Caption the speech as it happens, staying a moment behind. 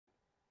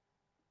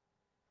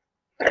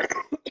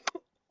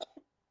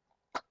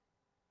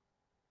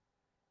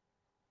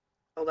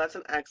Oh, that's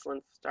an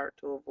excellent start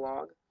to a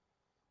vlog.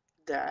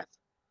 Death.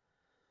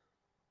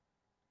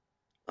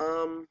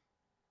 Um,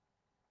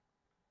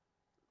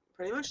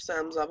 Pretty much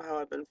sums up how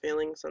I've been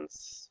feeling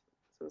since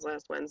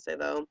last Wednesday,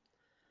 though.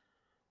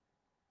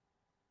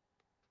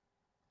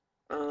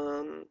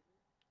 Um,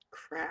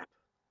 Crap.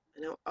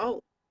 I know.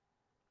 Oh,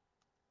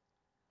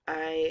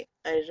 I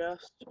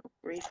just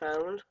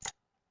refound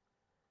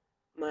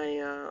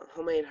my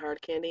homemade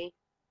hard candy.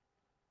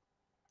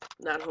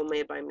 Not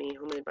homemade by me,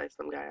 homemade by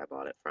some guy I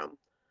bought it from.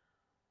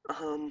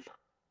 Um,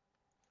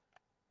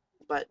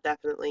 but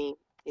definitely,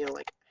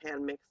 like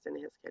hand mixed in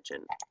his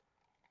kitchen,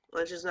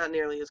 which is not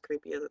nearly as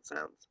creepy as it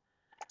sounds.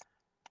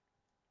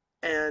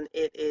 And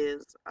it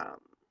is, I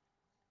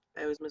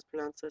always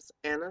mispronounce this,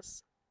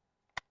 anise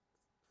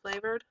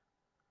flavored,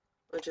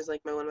 which is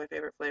like one of my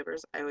favorite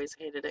flavors. I always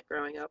hated it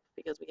growing up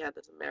because we had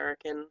this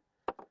American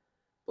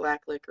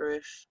black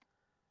licorice.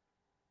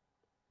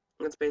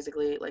 It's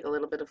basically like a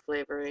little bit of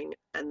flavoring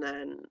and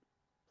then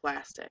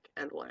plastic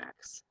and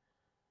wax,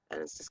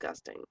 and it's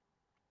disgusting.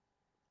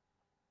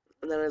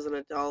 And then as an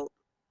adult,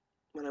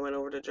 when I went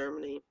over to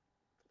Germany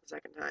for the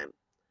second time,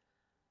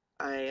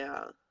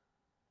 I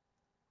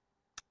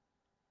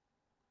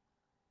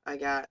I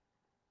got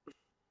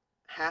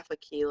half a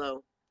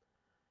kilo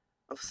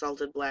of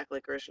salted black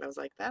licorice, and I was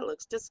like, that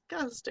looks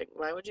disgusting.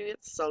 Why would you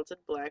get salted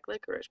black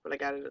licorice? But I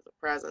got it as a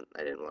present.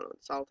 I didn't want to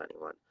insult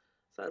anyone.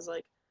 So I was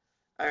like,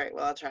 all right,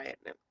 well, I'll try it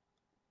now.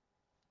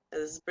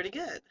 This is pretty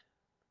good.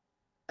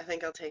 I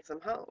think I'll take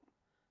some home,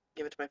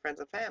 give it to my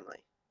friends and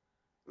family.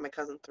 My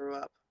cousin threw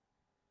up.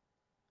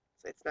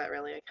 So it's not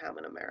really a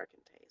common American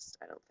taste,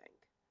 I don't think.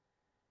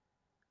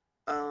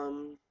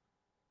 Um,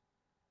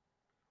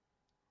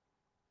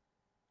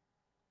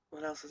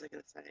 what else was I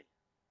gonna say?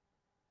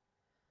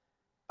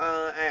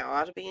 I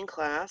ought to be in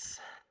class.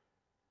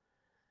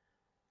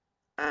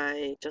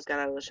 I just got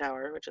out of the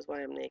shower, which is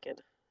why I'm naked.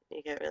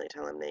 You can't really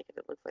tell I'm naked.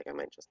 It looks like I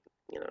might just,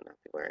 not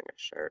be wearing a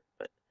shirt,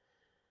 but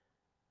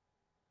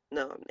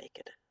no, I'm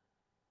naked.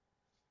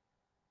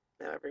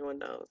 Now everyone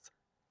knows.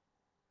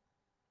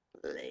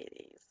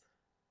 Ladies.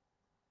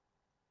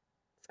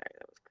 Sorry,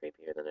 that was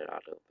creepier than it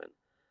ought to have been.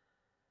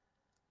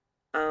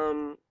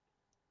 I'm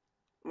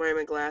wearing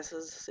my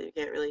glasses so you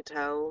can't really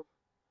tell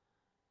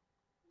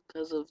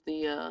because of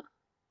the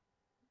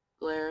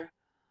glare,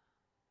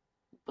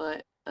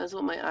 but that's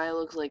what my eye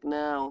looks like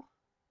now,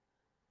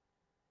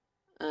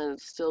 and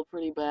it's still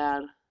pretty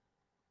bad.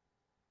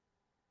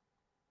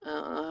 I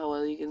don't know how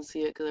well you can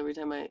see it because every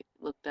time I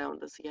look down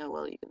to see how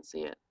well you can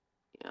see it,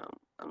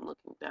 I'm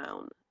looking down,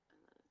 and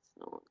then it's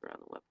no longer on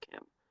the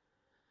webcam.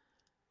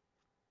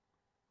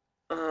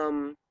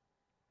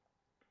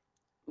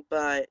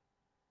 But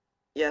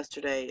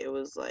yesterday it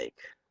was like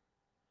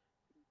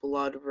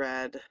blood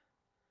red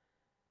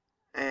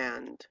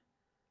and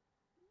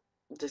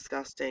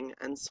disgusting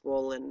and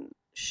swollen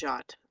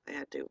shut. I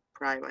had to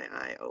pry my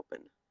eye open.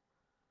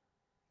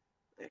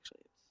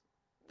 Actually,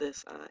 it's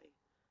this eye.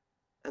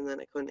 And then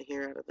I couldn't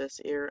hear out of this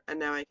ear. And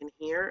now I can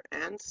hear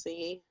and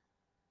see.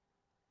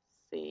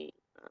 See,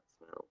 not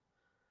smell.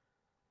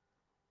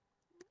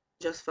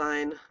 Just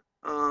fine.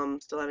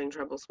 Still having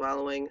trouble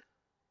swallowing.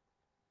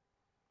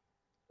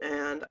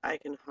 And I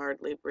can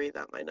hardly breathe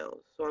out my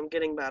nose. So I'm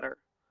getting better.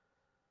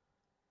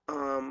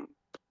 Um,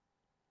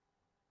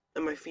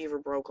 and my fever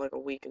broke like a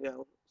week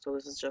ago. So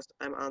this is just,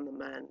 I'm on the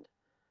mend.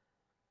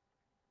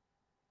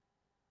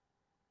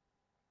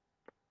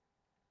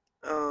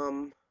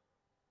 Um,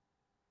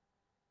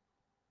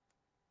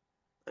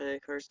 and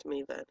it occurs to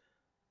me that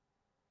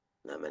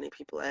not many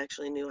people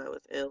actually knew I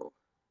was ill.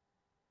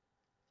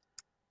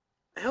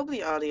 I hope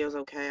the audio's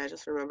okay. I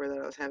just remember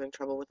that I was having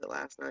trouble with it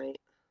last night.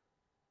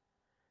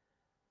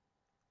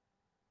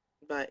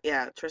 But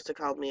yeah, Trista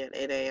called me at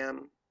 8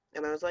 a.m.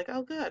 and I was like,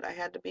 oh, good, I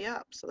had to be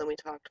up. So then we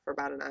talked for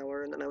about an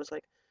hour, and then I was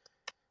like,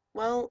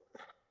 well,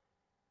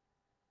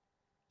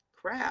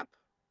 crap.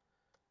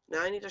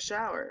 Now I need a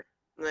shower.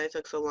 And I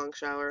took so long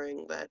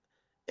showering that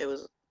it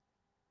was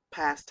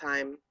past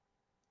time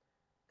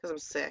because I'm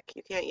sick.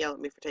 You can't yell at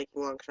me for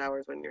taking long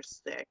showers when you're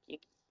sick.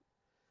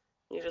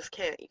 You just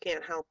can't. You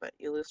can't help it.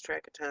 You lose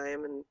track of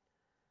time and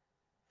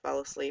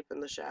fall asleep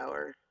in the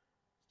shower,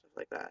 stuff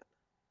like that.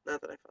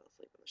 Not that I fell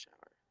asleep in the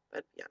shower.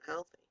 That'd be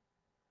unhealthy.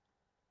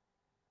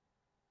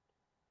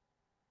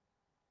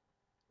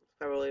 It's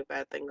probably a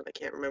bad thing that I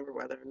can't remember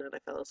whether or not I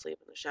fell asleep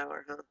in the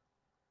shower, huh?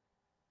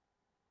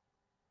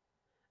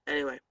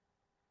 Anyway,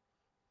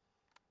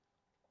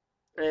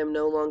 I am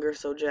no longer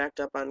so jacked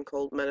up on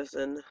cold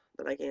medicine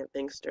that I can't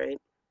think straight.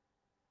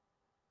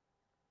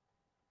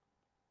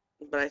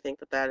 But I think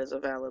that that is a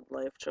valid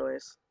life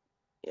choice.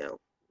 You know,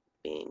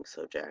 being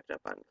so jacked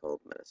up on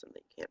cold medicine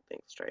that you can't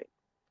think straight.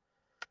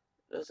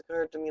 It just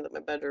occurred to me that my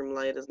bedroom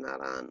light is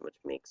not on, which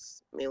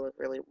makes me look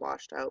really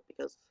washed out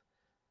because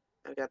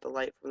I've got the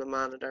light from the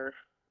monitor,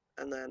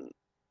 and then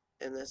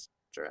in this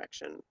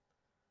direction,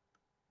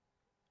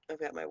 I've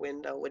got my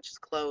window, which is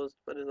closed,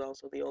 but is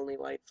also the only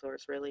light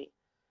source really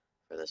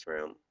for this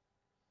room.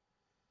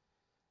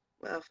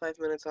 Wow, 5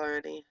 minutes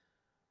already.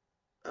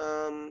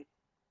 Um,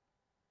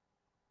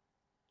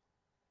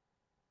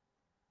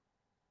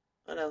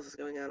 What else is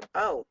going on?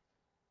 Oh,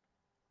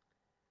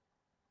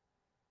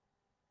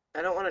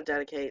 I don't want to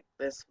dedicate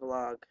this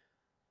vlog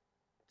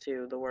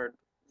to the word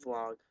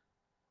vlog.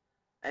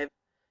 I've,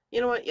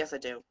 you know what? Yes, I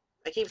do.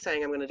 I keep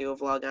saying I'm going to do a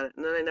vlog on it,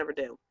 and then I never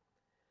do.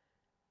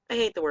 I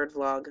hate the word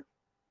vlog.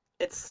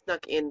 It's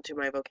snuck into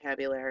my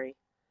vocabulary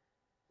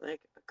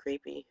like a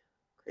creepy,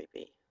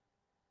 creepy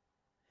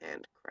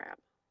hand crab.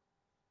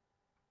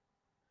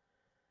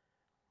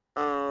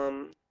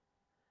 Um,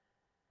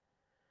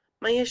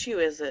 my issue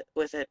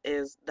with it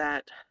is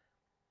that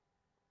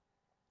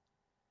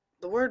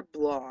the word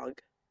blog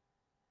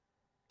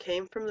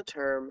came from the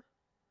term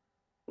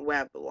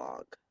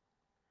weblog,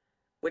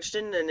 which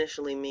didn't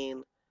initially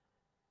mean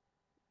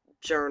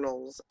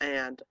journals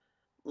and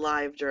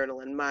live journal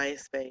and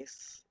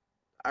MySpace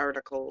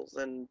articles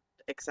and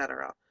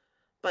etc.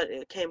 But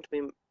it came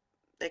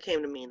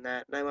to mean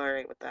that, and I'm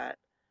alright with that.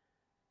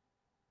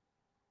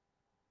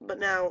 But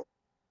now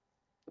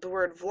the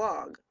word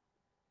vlog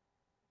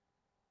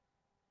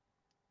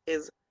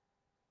is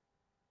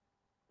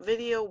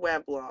video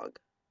weblog,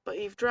 but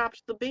you've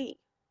dropped the B.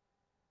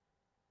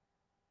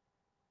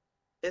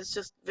 It's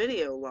just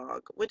video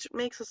log, which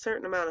makes a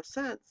certain amount of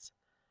sense,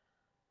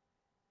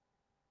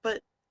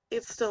 but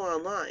it's still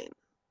online.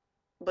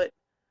 But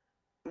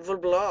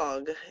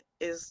vlog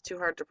is too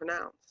hard to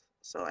pronounce,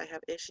 so I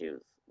have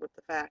issues with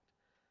the fact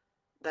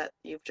that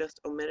you've just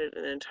omitted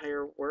an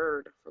entire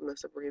word from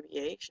this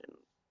abbreviation.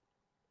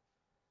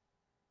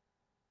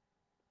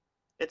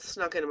 It's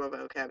snuck into my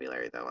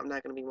vocabulary, though. I'm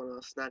not going to be one of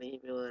those snotty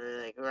people that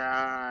are like,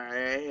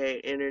 I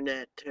hate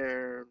internet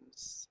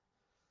terms.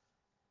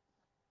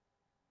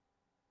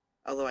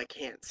 Although I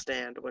can't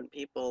stand when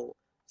people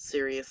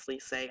seriously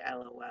say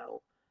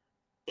LOL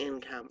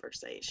in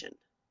conversation.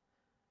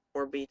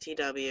 Or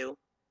BTW,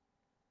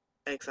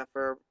 except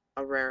for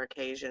a rare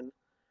occasion.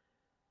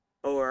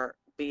 Or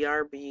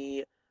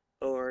BRB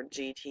or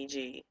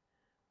GTG.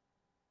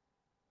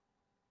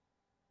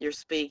 You're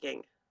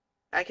speaking.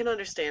 I can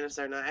understand if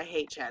they're not. I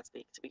hate chat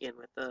speak to begin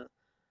with.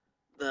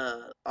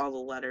 The all the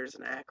letters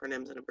and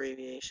acronyms and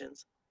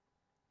abbreviations.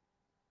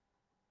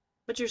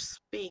 But you're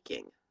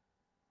speaking.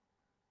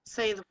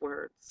 Say the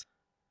words.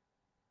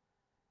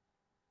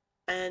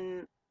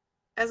 And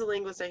as a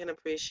linguist, I can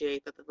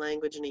appreciate that the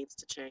language needs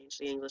to change.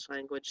 The English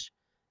language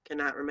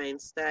cannot remain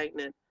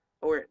stagnant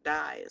or it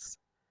dies.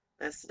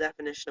 That's the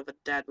definition of a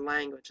dead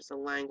language. It's a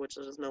language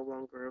that is no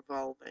longer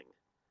evolving.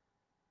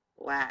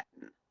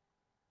 Latin,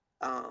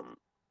 um,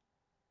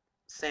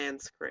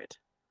 Sanskrit.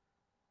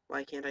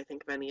 Why can't I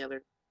think of any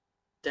other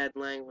dead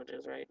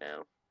languages right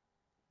now?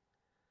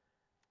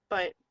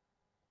 But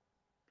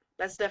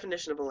that's the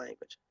definition of a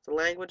language. It's a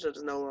language that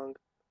is no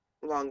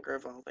longer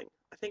evolving.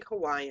 I think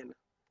Hawaiian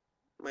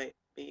might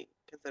be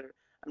considered.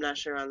 I'm not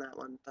sure on that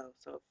one though.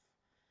 So if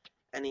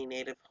any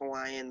native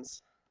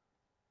Hawaiians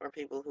or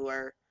people who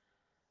are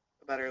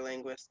a better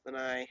linguist than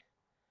I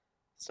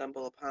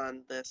stumble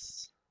upon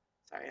this,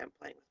 sorry, I'm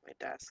playing with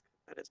my desk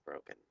that is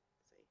broken.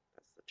 See,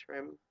 that's the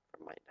trim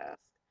from my desk.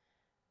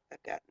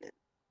 I've gotten it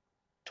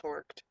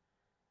torqued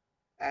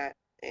at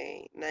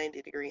a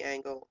 90-degree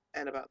angle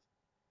and about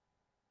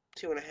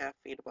 2.5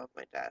 feet above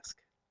my desk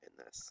in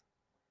this.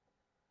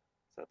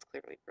 So it's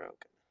clearly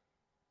broken.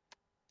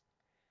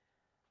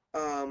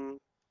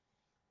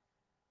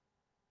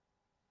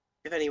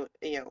 If any,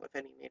 if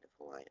any native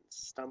Hawaiians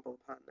stumble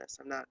upon this,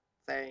 I'm not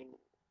saying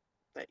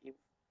that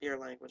your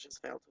language has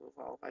failed to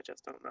evolve. I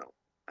just don't know.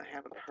 I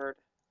haven't heard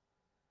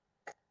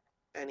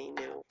any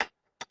new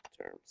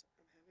terms.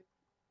 I'm having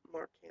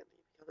more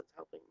candy because it's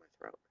helping my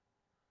throat.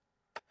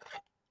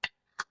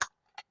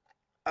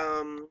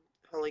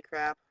 Holy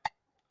crap.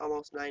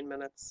 Almost 9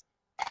 minutes.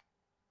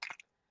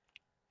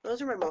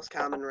 Those are my most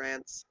common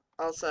rants.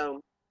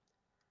 Also,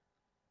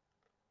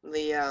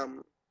 the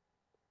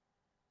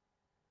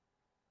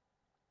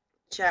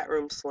chat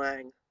room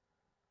slang,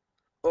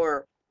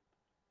 or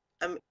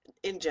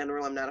in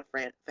general, I'm not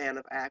a fan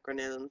of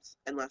acronyms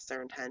unless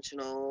they're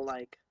intentional,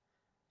 like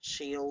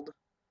SHIELD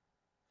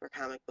for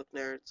comic book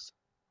nerds,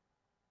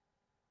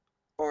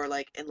 or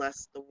like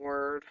unless the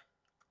word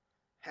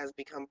has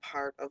become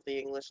part of the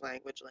English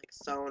language, like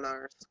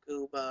sonar,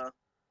 scuba,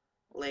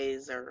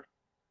 laser.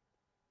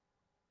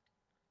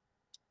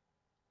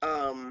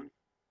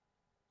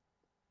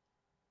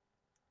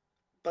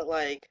 But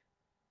like,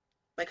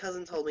 my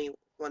cousin told me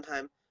one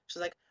time,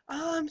 she's like,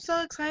 oh, I'm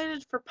so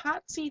excited for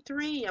Potsy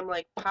 3. I'm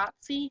like,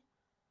 Potsy?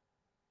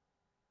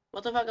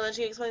 What the fuck? And then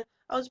she explained,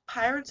 oh, it's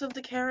Pirates of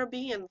the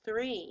Caribbean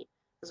 3.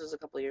 This was a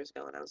couple years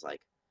ago, and I was like,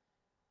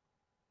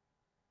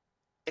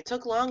 it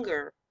took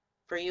longer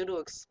for you to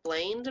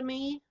explain to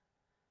me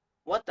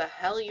what the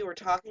hell you were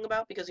talking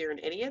about because you're an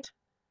idiot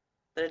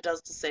than it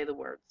does to say the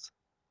words.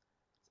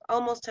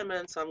 Almost 10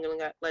 minutes, so I'm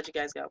gonna let you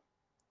guys go.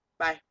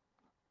 Bye.